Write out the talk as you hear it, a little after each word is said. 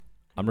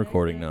I'm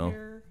recording now.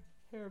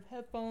 Pair of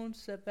headphones,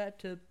 set that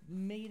to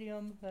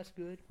medium. That's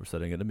good. We're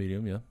setting it to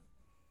medium, yeah.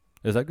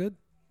 Is that good?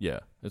 Yeah,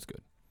 it's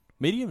good.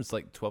 Medium is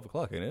like 12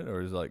 o'clock, ain't it? Or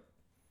is it like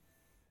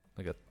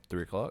a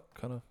 3 o'clock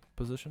kind of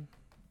position?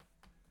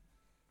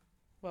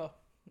 Well,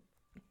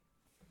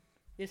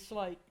 it's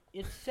like,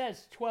 it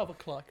says 12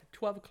 o'clock.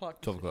 12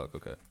 o'clock. 12 o'clock,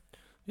 okay.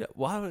 Yeah,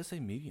 why would it say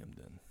medium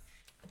then?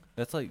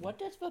 That's like... What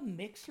does the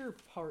mixer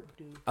part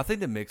do? I think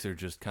the mixer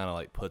just kind of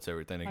like puts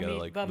everything together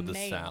with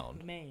the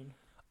sound.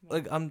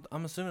 Like I'm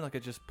assuming like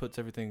it just puts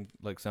everything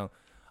like sound.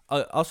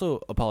 I also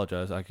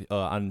apologize.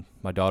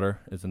 My daughter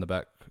is in the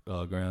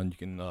background. You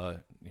can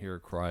hear her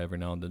cry every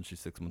now and then. She's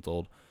 6 months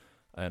old,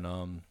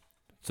 and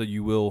so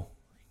you will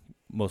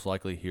most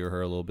likely hear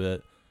her a little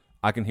bit.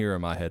 I can hear her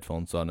in my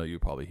headphones, so I know you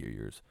probably hear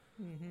yours.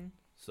 Mm-hmm.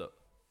 So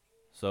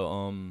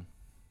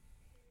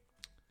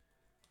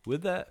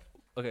with that,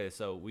 okay.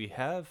 So we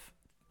have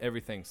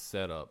everything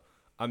set up.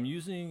 I'm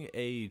using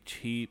a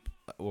cheap,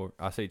 or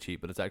I say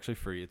cheap, but it's actually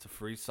free. It's a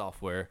free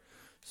software.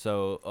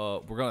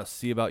 So we're going to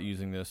see about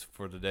using this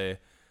for today.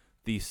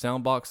 The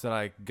sound box that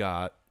I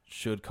got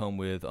should come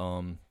with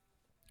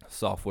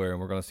software, and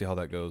we're going to see how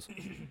that goes.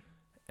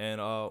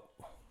 And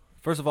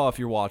first of all, if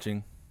you're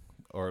watching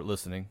or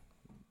listening,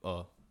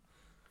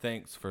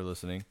 thanks for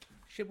listening.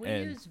 Should we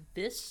use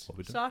this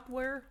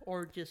software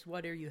or just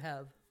whatever you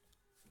have?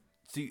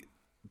 See,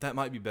 that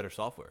might be better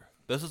software.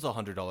 This is a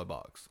 $100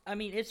 box. I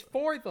mean, it's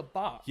for the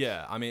box.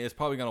 Yeah, I mean, it's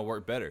probably going to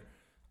work better.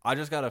 I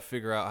just got to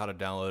figure out how to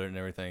download it and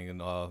everything and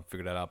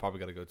figure that out. Probably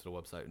got to go to the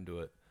website and do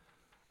it.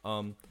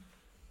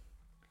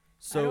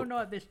 So I don't know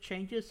if this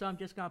changes, so I'm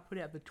just going to put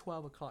it at the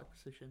 12 o'clock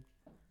position.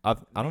 I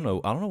don't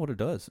know. I don't know what it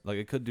does. Like,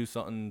 it could do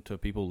something to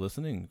people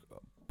listening,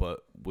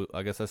 but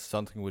I guess that's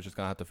something we're just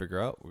going to have to figure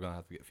out. We're going to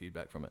have to get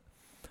feedback from it.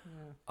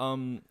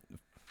 Yeah.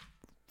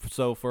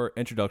 So for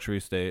introductory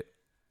state,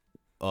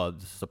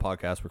 this is a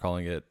podcast. We're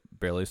calling it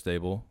Barely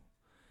Stable.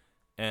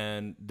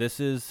 And this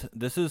is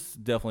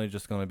definitely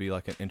just going to be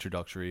like an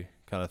introductory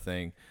kind of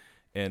thing,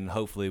 and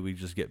hopefully we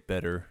just get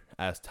better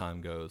as time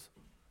goes.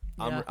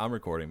 Yeah. I'm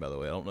recording, by the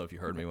way. I don't know if you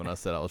heard me when I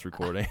said I was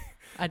recording.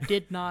 I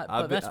did not,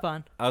 but that's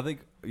fine. I think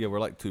we're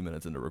like 2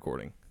 minutes into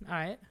recording. All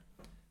right.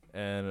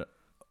 And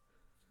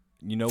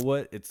you know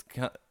what? It's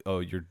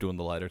you're doing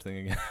the lighter thing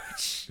again.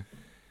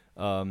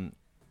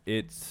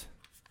 It's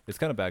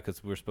kind of bad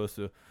because we're supposed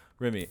to,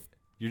 Remy.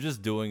 You're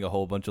just doing a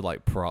whole bunch of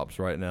like props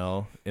right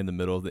now in the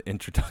middle of the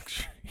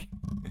introduction.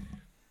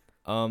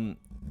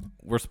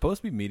 We're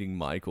supposed to be meeting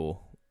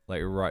Michael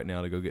like right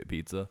now to go get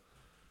pizza,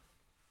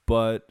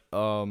 but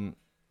I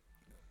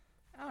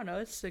don't know.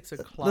 It's 6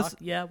 o'clock.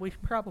 Yeah, we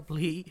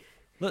probably.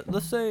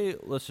 Let's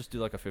just do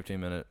like a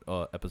 15-minute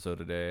episode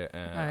today,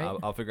 and right.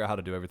 I'll figure out how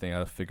to do everything.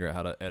 I'll figure out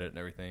how to edit and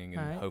everything,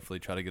 and hopefully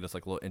try to get us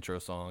like a little intro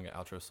song, an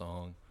outro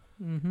song,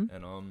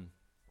 and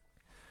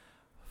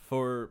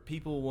For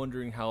people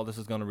wondering how this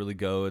is going to really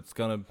go, it's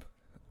going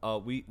to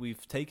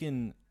we've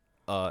taken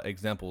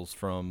examples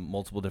from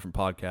multiple different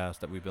podcasts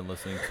that we've been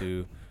listening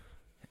to,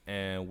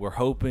 and we're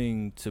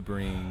hoping to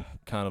bring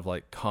kind of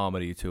like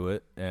comedy to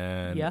it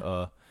and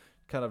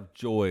kind of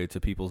joy to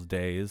people's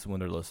days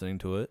when they're listening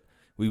to it.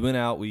 We went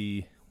out,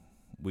 we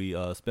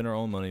spent our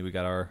own money, we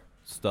got our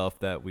stuff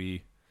that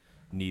we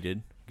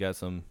needed. Got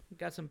some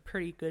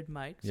pretty good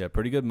mics. Yeah,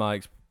 pretty good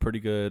mics, pretty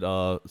good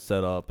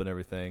setup and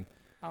everything.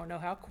 I don't know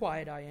how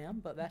quiet I am,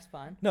 but that's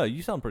fine. No,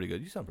 you sound pretty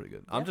good. Yeah.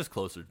 I'm just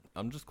closer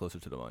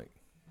to the mic.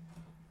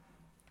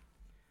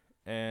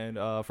 And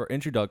for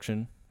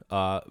introduction,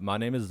 my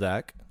name is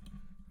Zach.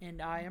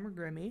 And I am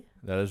Remy.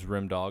 That is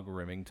Rimdog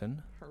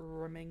Remington.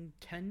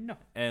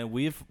 And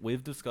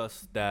we've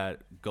discussed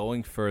that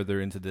going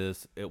further into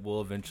this, it will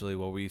eventually,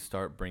 where we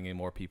start bringing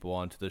more people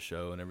onto the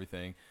show and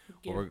everything.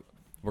 We're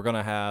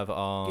gonna have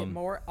get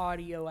more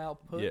audio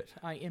outputs,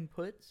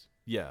 inputs.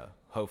 Yeah,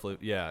 hopefully,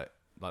 yeah.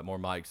 Like more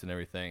mics and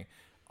everything.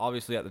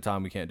 Obviously, at the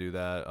time, we can't do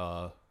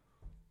that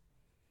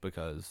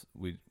because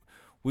we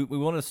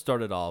want to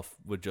start it off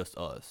with just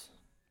us.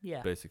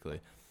 Yeah. Basically.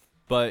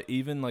 But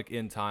even like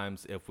in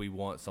times, if we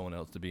want someone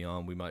else to be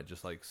on, we might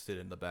just like sit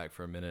in the back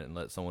for a minute and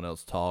let someone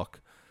else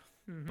talk.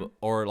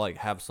 Or like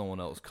have someone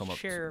else come up.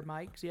 Share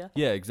mics, yeah.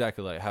 Yeah,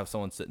 exactly. Like have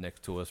someone sit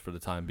next to us for the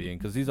time being,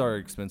 because these are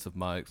expensive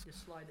mics.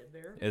 Just slide it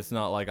there. It's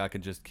not like I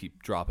can just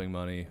keep dropping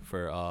money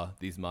for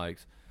these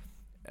mics.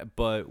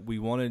 But we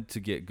wanted to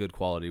get good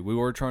quality. We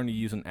were trying to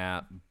use an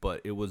app,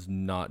 but it was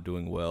not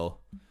doing well.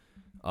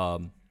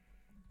 I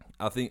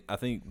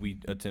think we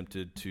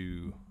attempted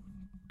to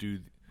do.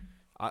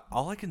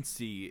 All I can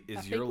see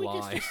is your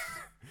line.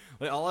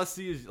 Like all I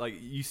see is like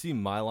you see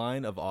my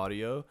line of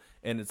audio,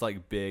 and it's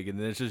like big, and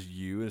then it's just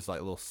you, and it's like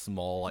little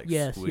small like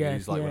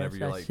squeeze, like whenever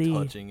you're like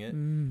touching it.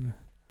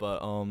 But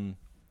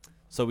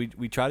so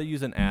we try to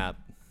use an app,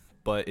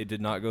 but it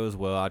did not go as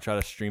well. I try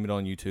to stream it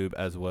on YouTube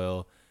as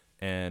well.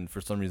 And for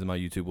some reason, my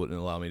YouTube wouldn't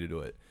allow me to do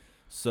it.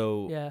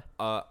 So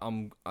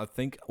I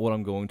think what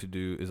I'm going to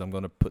do is I'm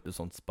going to put this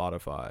on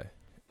Spotify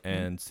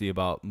and see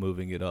about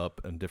moving it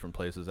up in different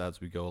places as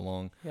we go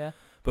along. Yeah.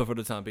 But for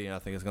the time being, I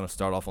think it's going to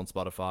start off on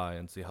Spotify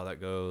and see how that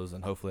goes.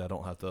 And hopefully I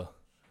don't have to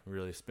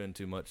really spend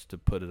too much to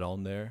put it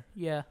on there.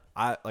 Yeah.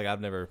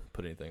 I've never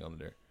put anything on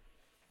there.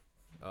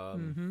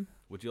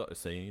 Would you like to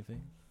say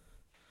anything?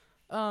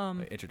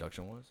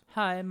 Introduction was.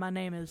 Hi, my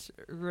name is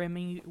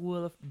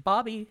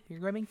Bobby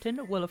Remington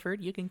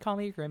Williford. You can call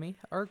me Remy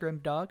or Grim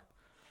Dog.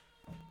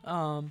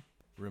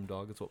 Rim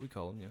Dog is what we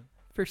call him, yeah.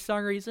 For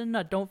some reason,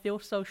 I don't feel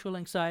social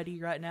anxiety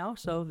right now,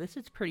 so this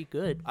is pretty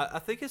good. I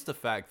think it's the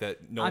fact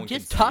that no one can see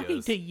us. I'm just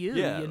talking to you,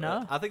 you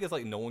know? I think it's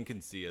like no one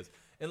can see us.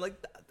 And,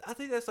 like, I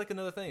think that's, like,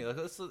 another thing. Like,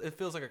 it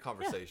feels like a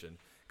conversation.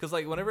 Because,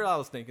 like, whenever I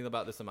was thinking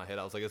about this in my head,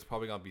 I was like, it's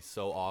probably going to be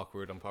so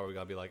awkward. I'm probably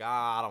going to be like,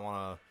 I don't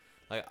want to.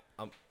 Like,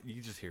 you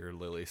just hear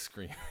Lily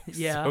screaming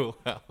so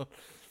loud.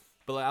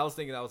 But, like, I was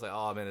thinking,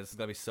 oh, man, this is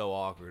going to be so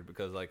awkward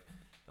because, like,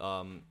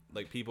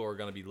 people are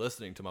going to be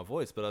listening to my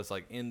voice. But I was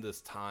like, in this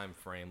time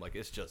frame, like,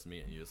 it's just me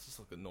and you. It's just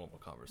like a normal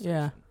conversation.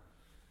 Yeah.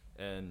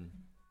 And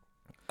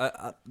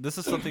this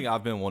is something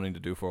I've been wanting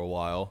to do for a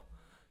while.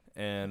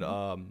 And,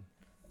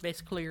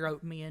 basically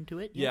roped me into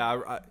it.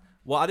 Yeah,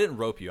 I didn't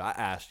rope you. I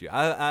asked you.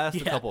 I asked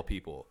a couple of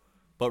people.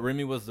 But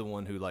Remy was the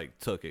one who, like,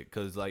 took it.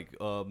 Because, like,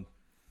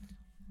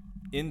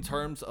 in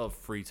terms of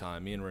free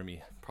time, me and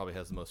Remy probably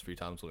has the most free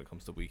times when it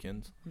comes to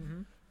weekends.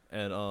 Mm-hmm.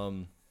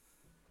 And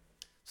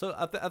so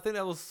I think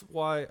that was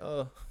why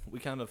we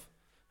kind of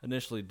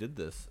initially did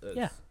this.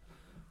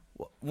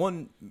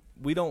 One,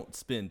 we don't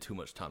spend too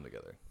much time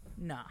together.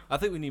 Nah. I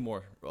think we need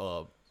more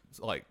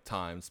like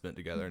time spent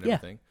together and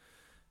everything.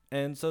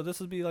 And so this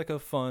would be like a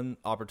fun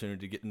opportunity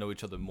to get to know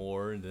each other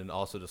more and then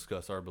also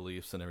discuss our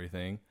beliefs and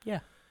everything. Yeah.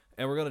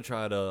 And we're going to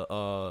try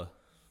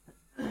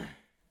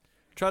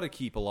to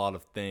keep a lot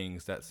of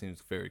things that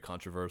seems very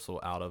controversial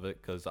out of it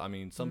because I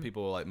mean some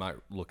people like might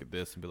look at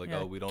this and be like,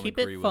 oh, we don't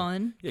agree with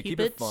it. Keep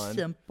it fun,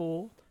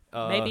 simple.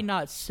 Maybe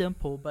not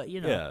simple, but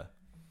you know. Yeah,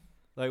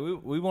 like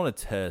we want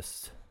to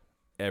test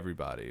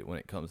everybody when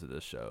it comes to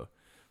this show.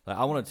 Like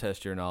I want to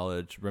test your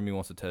knowledge. Remy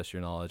wants to test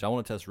your knowledge. I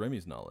want to test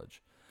Remy's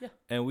knowledge. Yeah,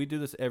 and we do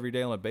this every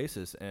day on a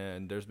basis.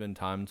 And there's been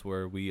times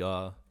where we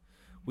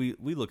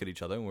look at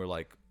each other and we're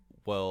like,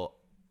 well,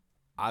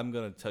 I'm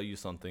going to tell you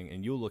something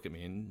and you'll look at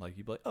me and like,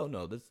 you'd be like, oh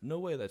no, there's no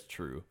way that's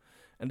true.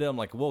 And then I'm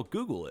like, well,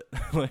 Google it.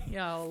 Like,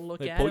 yeah, I'll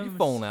look like, at it. Pull your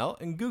phone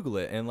out and Google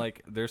it. And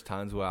like, there's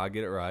times where I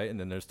get it right. And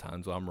then there's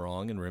times where I'm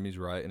wrong and Remy's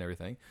right and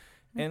everything.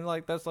 And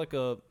like, that's like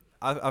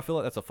I feel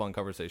like that's a fun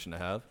conversation to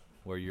have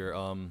where you're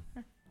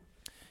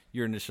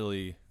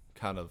initially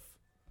kind of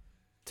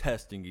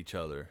testing each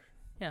other.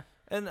 Yeah.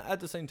 And at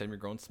the same time, you're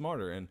growing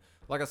smarter. And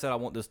like I said, I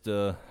want this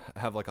to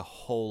have like a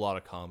whole lot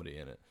of comedy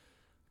in it.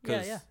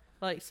 Yeah.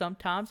 Like,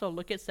 sometimes I'll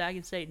look at Zack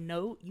and say,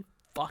 no, you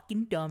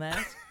fucking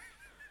dumbass.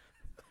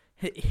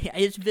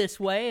 It's this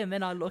way, and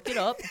then I look it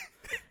up,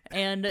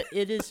 and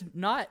it is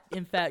not,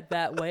 in fact,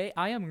 that way.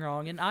 I am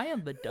wrong, and I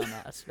am the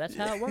dumbass. That's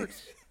how it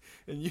works.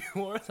 And you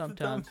are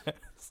sometimes. The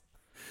dumbass.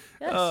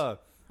 Yes.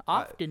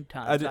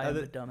 Oftentimes, I am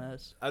the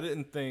dumbass. I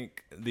didn't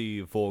think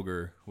the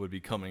vulgar would be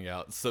coming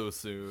out so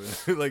soon.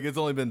 Like, it's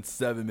only been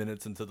 7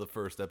 minutes into the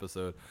first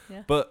episode.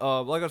 Yeah. But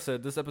like I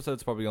said, this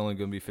episode's probably only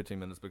going to be 15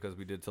 minutes because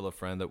we did tell a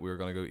friend that we were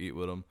going to go eat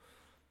with him.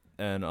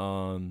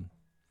 And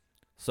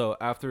so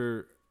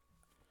after,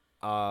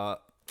 I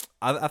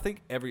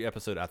think every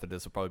episode after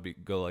this will probably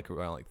go like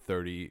around like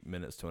 30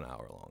 minutes to an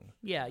hour long.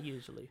 Yeah,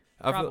 usually.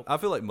 I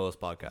feel like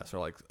most podcasts are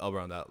like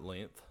around that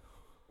length.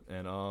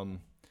 And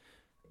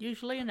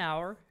usually an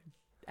hour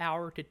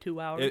to 2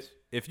 hours.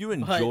 If you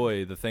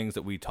enjoy the things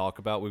that we talk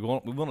about, we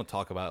want to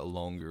talk about it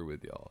longer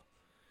with y'all.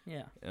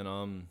 Yeah.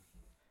 And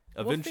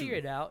eventually we'll figure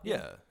it out.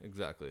 Yeah,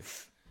 exactly.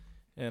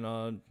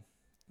 And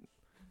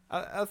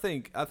I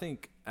think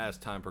as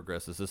time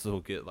progresses, this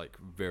will get like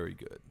very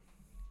good.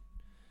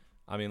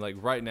 I mean, like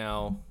right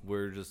now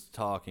we're just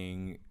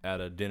talking at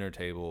a dinner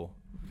table.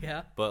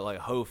 Yeah. But like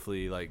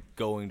hopefully, like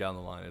going down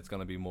the line, it's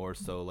gonna be more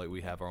so like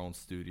we have our own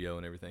studio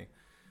and everything.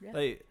 Yeah.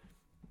 Like,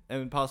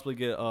 and possibly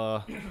get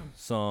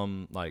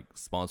some like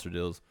sponsor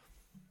deals.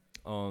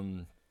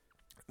 Man,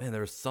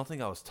 there was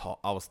something I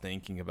was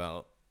thinking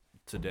about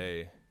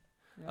today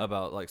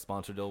about like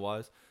sponsor deal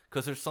wise,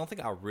 because there's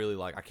something I really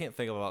like. I can't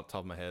think of it off the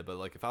top of my head, but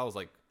like if I was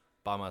like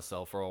by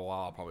myself for a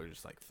while, I'll probably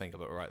just like think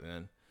of it right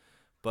then.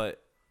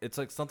 But it's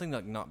like something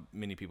that not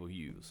many people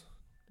use.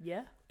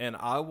 Yeah. And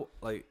I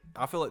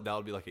feel like that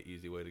would be like an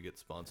easy way to get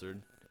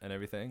sponsored and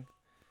everything.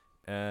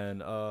 And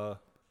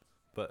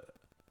but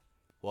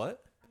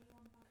what?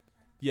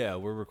 Yeah,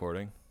 we're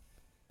recording.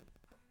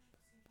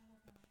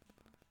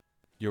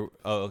 Oh,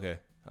 okay.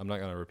 I'm not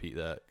gonna repeat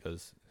that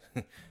because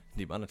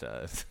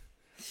demonetized.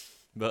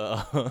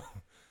 But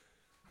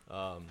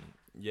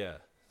yeah.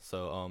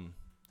 So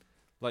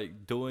like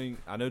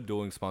I know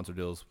doing sponsor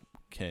deals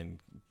can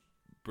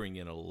bring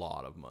in a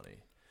lot of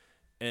money,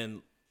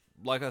 and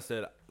like I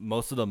said,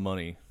 most of the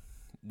money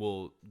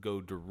will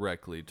go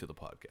directly to the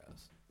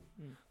podcast.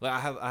 Like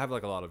I have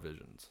like a lot of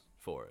visions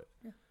for it.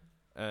 Yeah.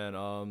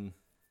 And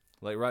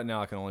like right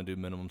now I can only do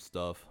minimum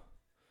stuff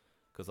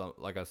because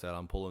like I said,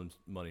 I'm pulling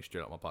money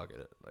straight out my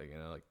pocket. Like, you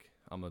know, like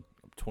I'm a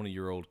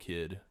 20-year-old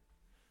kid.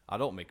 I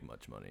don't make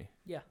much money.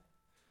 Yeah.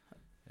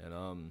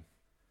 And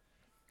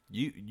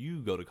you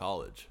go to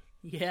college.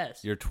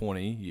 Yes. You're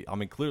 20. I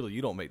mean, clearly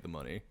you don't make the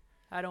money.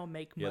 I don't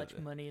make much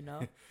money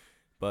enough.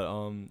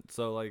 But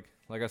so like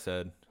I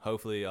said,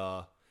 hopefully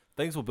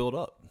things will build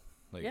up.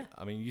 Like, yeah.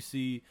 I mean, you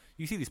see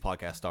these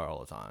podcasts start all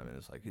the time, and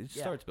it's like it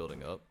starts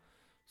building up.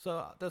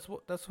 So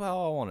that's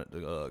how I want it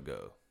to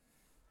go.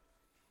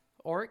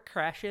 Or it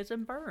crashes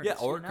and burns. Yeah,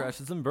 or it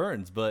crashes and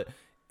burns. But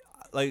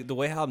like the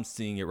way how I'm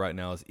seeing it right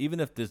now is,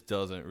 even if this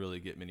doesn't really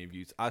get many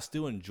views, I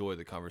still enjoy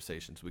the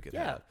conversations we could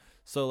have.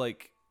 So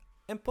like,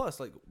 and plus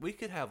like we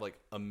could have like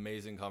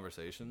amazing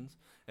conversations,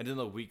 and then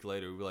a week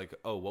later we're like,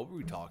 oh, what were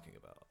we talking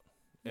about?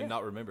 And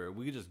not remember.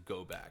 We could just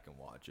go back and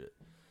watch it.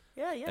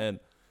 Yeah, yeah. And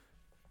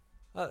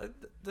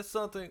that's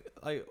something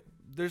like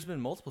there's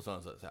been multiple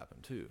times that's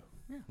happened too.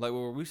 Yeah. Like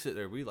where we sit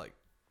there, we like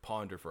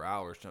ponder for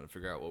hours trying to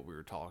figure out what we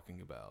were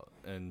talking about,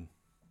 and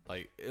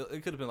like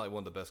it could have been like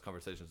one of the best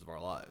conversations of our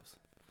lives,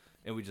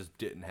 and we just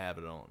didn't have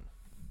it on.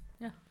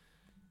 Yeah.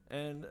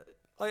 And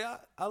like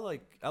I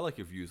like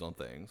your views on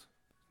things.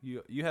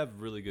 You have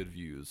really good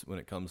views when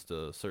it comes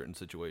to certain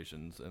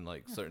situations and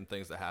like certain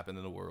things that happen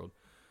in the world,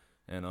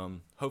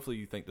 and hopefully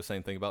you think the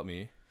same thing about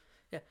me.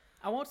 Yeah,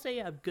 I won't say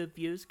you have good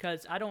views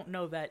because I don't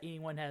know that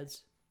anyone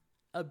has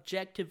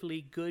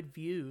objectively good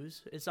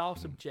views. It's all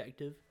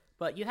subjective,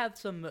 but you have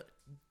some,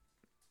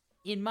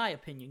 in my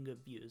opinion,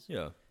 good views.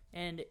 Yeah.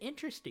 And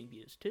interesting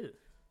views too.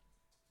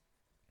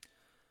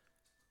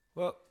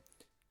 Well,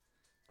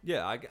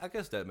 yeah, I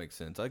guess that makes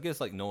sense. I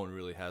guess like no one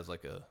really has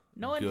like a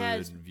no one good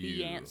has view.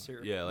 the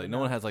answer. Yeah, like no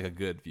one has like a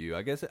good view.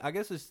 I guess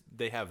it's,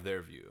 they have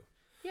their view.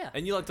 Yeah.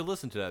 And you like to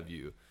listen to that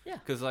view. Yeah.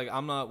 Because like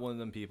I'm not one of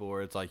them people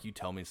where it's like you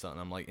tell me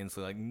something, I'm like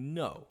instantly like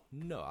no.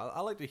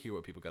 I like to hear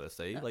what people got to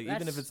say, like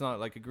even if it's not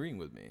like agreeing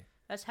with me.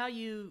 That's how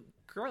you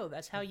grow.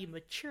 That's how you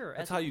mature.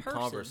 That's as how a you person.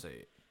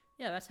 conversate.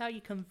 Yeah, that's how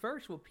you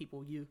converse with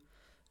people. You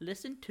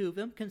listen to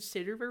them,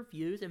 consider their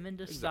views, and then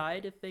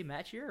decide if they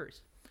match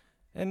yours.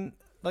 And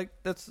like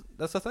that's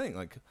the thing.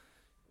 Like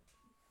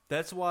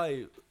that's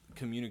why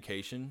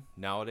communication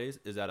nowadays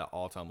is at an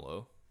all-time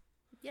low.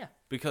 Yeah.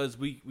 Because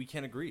we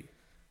can't agree.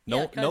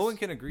 No one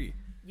can agree.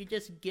 You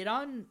just get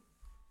on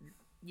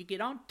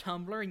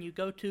Tumblr and you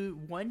go to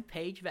one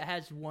page that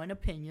has one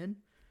opinion,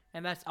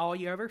 and that's all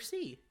you ever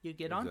see. You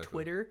get on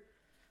Twitter,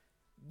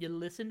 you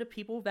listen to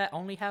people that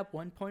only have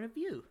one point of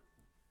view.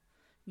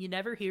 You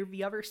never hear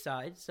the other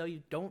side, so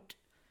you don't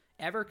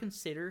ever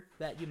consider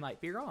that you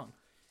might be wrong.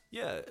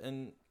 Yeah,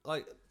 and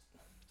like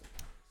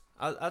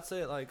I'd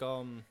say like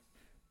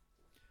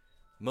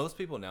most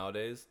people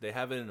nowadays, they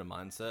have it in a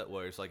mindset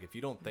where it's like if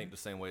you don't think the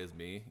same way as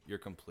me, you're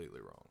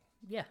completely wrong.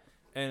 Yeah.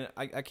 And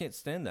I can't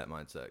stand that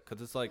mindset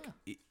because it's like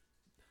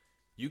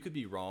you could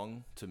be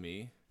wrong to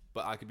me,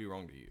 but I could be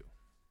wrong to you.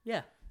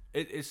 Yeah.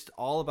 It's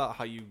all about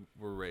how you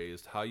were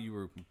raised, how you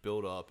were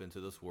built up into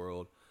this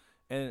world.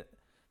 And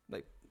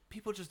like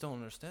people just don't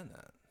understand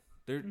that.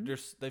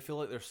 They feel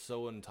like they're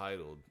so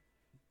entitled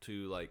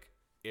to like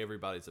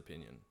everybody's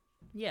opinion.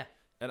 Yeah.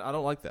 And I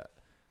don't like that.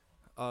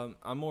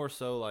 I'm more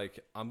so like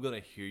I'm going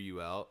to hear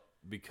you out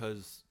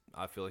because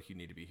I feel like you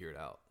need to be heard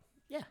out.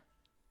 Yeah.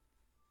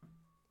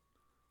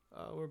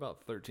 We're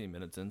about 13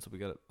 minutes in, so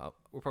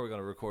we're probably going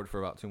to record for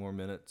about 2 more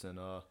minutes and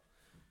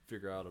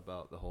figure out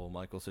about the whole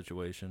Michael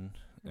situation.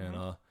 Mm-hmm.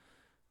 And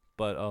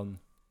but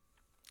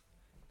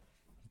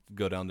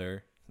go down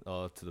there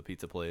to the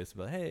pizza place,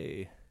 but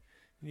hey,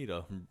 you need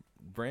a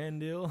brand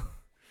deal?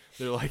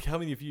 They're like, how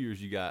many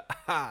viewers you got?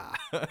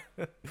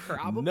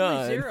 Probably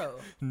none. 0.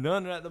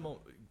 None at the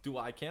moment. Do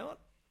I count?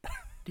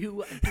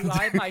 Do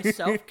I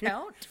myself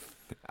count?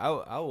 I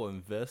will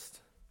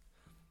invest.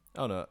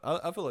 I don't know.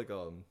 I feel like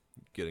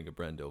getting a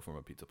brand deal from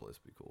a pizza place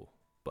would be cool.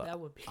 But that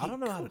would be I don't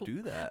know cool. how to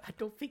do that. I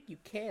don't think you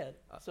can.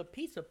 It's a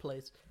pizza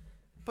place.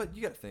 But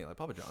you got to think, like,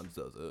 Papa John's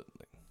does it.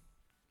 Like,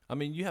 I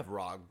mean, you have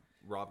Rob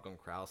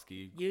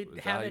Gronkowski. You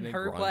haven't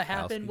heard what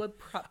happened with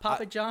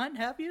Papa John,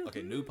 have you?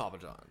 Okay, new Papa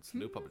John's.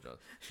 New Papa John's.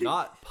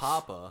 Not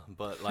Papa,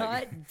 but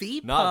like...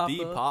 Not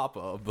the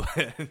Papa,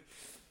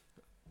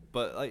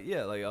 but like,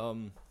 yeah, like,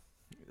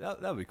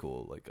 that'd be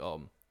cool. Like,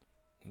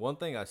 one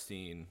thing I've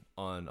seen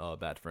on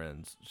Bad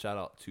Friends, shout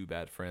out to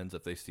Bad Friends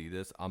if they see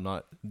this.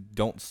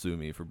 Don't sue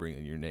me for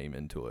bringing your name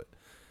into it.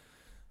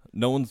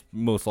 No one's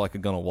most likely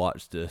gonna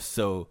watch this,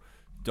 so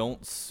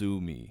don't sue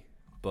me.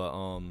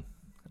 But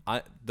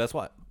that's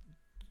why.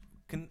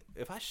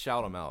 If I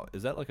shout them out,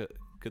 is that like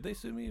could they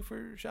sue me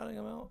for shouting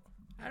them out?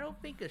 I don't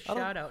think a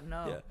shout out,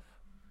 no.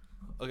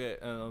 Yeah. Okay.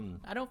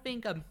 I don't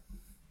think a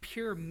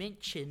pure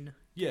mention.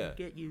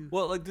 Get you.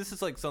 Well, like this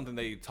is like something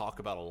they talk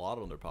about a lot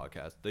on their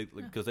podcast.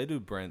 Because they do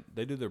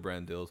their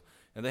brand deals,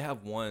 and they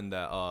have one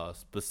that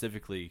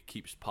specifically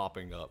keeps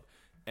popping up.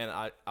 And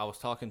I was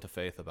talking to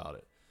Faith about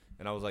it,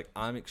 and I was like,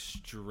 I'm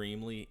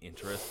extremely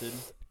interested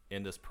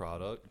in this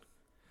product,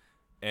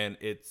 and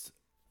it's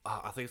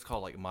I think it's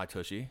called like My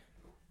Tushy,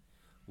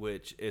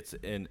 which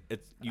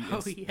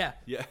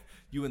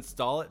you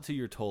install it to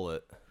your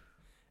toilet,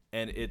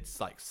 and it's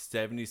like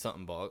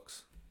 $70-something,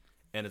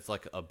 and it's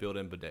like a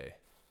built-in bidet.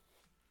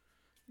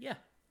 Yeah.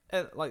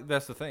 And like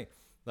that's the thing.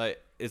 Like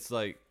it's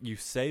like you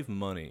save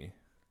money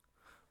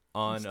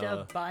on instead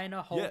of buying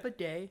a whole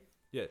bidet.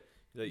 Yeah.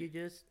 You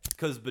just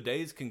because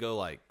bidets can go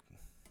like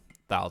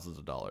thousands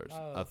of dollars.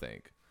 I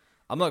think.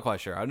 I'm not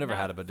quite sure. I've never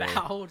had a bidet.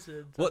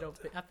 Thousands. What?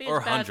 I think or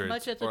it's hundreds, as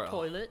much as a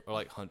toilet. Or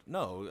like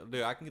no,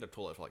 dude, I can get a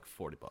toilet for like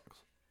 $40.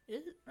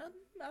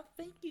 I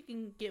think you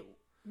can get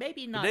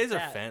maybe not. Bidets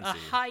that, are fancy.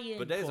 A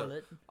high-end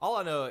toilet. All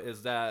I know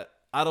is that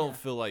I don't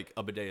feel like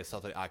a bidet is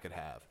something I could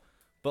have.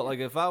 But like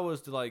if I was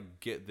to like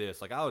get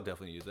this, like I would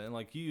definitely use it. And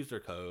like you use their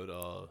code,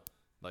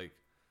 like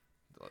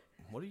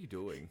what are you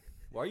doing?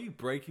 Why are you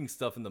breaking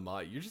stuff in the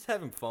mic? You're just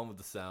having fun with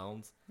the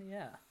sounds.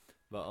 Yeah.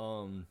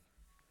 But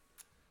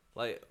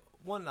like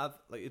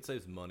it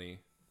saves money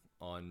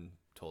on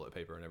toilet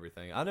paper and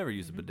everything. I never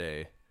use a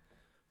bidet,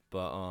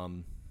 but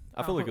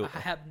I feel like I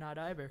have not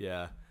either.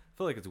 Yeah, I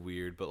feel like it's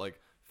weird, but like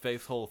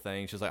Faith's whole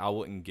thing, she's like, I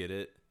wouldn't get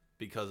it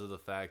because of the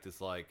fact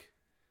it's like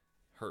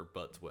her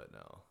butt's wet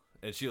now,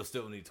 and she'll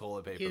still need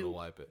toilet paper to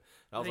wipe it.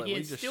 And I was like, well,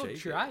 you just still shake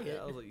dry it. it.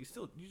 Yeah, I was like,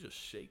 you just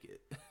shake it,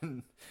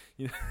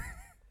 you know.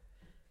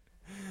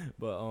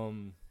 But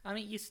I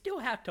mean, you still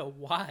have to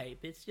wipe.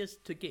 It's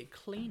just to get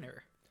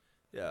cleaner.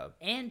 Yeah.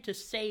 And to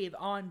save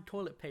on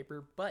toilet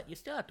paper, but you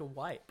still have to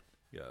wipe.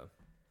 Yeah.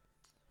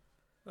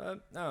 I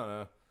don't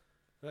know.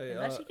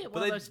 Unless you get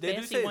one of those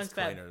fancy ones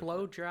that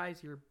blow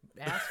dries your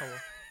asshole.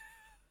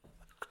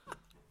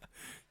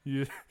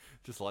 You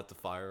just light the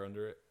fire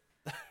under it.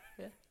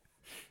 Yeah.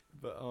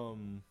 But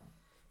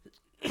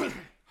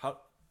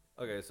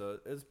okay, so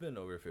it's been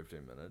over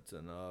 15 minutes,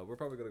 and we're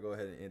probably gonna go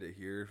ahead and end it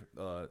here.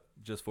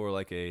 Just for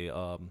like a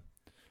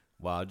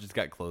wow, it just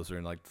got closer,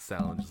 and like the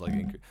sound just like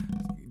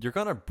you're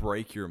gonna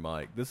break your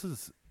mic. This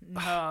is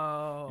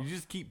no. You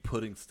just keep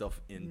putting stuff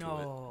into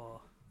it.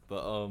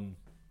 But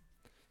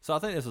so I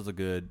think this is a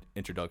good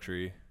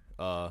introductory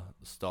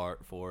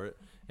start for it,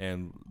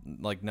 and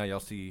like now y'all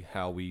see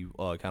how we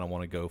kind of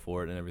want to go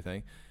for it and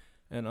everything.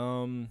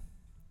 And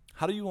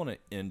how do you want to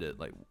end it?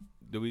 Like,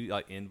 do we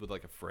like end with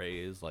like a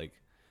phrase like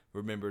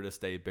 "remember to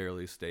stay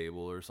barely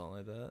stable" or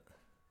something like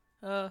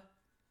that?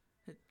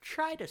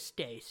 Try to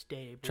stay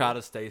stable. Try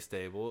to stay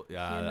stable.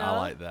 Yeah, you know? I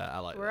like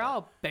that. We're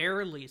all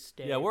barely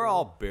stable. Yeah, we're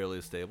all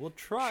barely stable.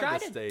 Try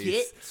to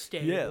get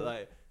stable. Yeah,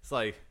 like it's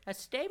like as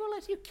stable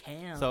as you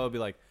can. So it'd be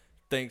like,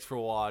 thanks for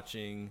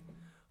watching.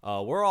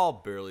 We're all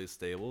barely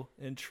stable,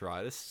 and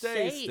try to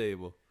stay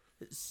stable.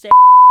 Say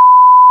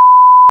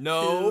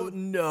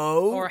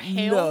no, or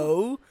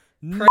hail.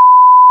 No.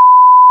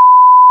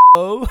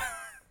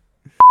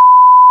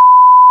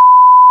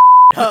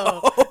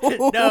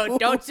 No,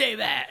 don't say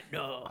that.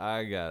 No.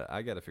 I got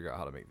to figure out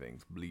how to make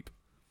things bleep.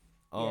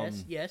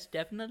 Yes,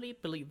 definitely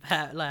bleep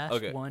that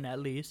last one at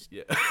least.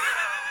 Yeah.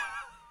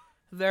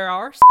 There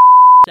are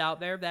out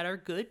there that are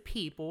good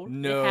people.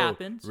 No. It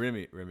happens.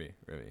 Remy.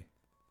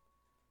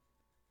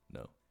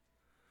 No.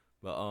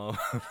 But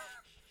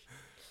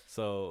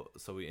so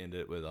we end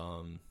it with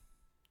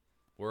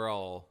we're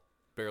all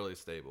barely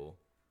stable.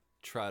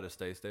 Try to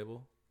stay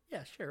stable.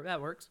 Yeah, sure,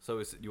 that works.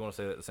 So you want to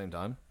say that at the same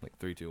time? Like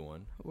 3, 2,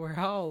 1. We're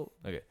all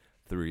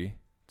 3,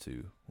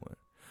 2, 1.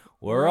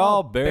 We're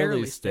all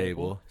barely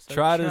stable. So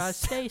try to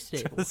stay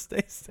stable. Try to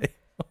stay stable.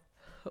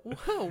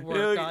 We'll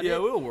work on it. Yeah,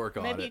 we'll work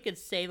on it. Maybe you could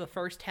say the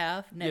first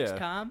half next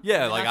time.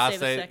 Yeah, like I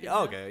say.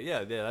 Okay,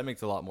 yeah, that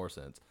makes a lot more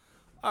sense.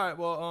 All right,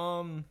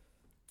 well,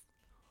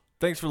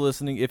 thanks for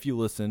listening. If you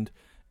listened,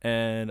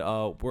 and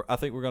I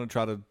think we're gonna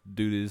try to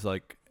do these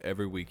like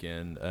every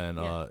weekend,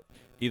 and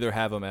either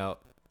have them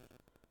out.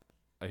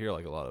 I hear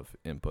like a lot of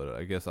input.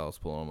 I guess I was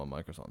pulling on my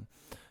mic or something.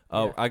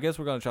 I guess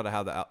we're gonna try to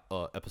have the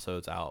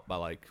episodes out by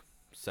like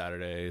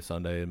Saturday,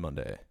 Sunday, and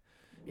Monday.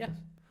 Yeah.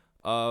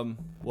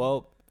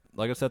 Well,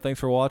 like I said, thanks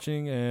for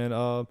watching, and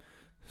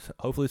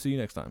hopefully see you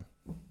next time.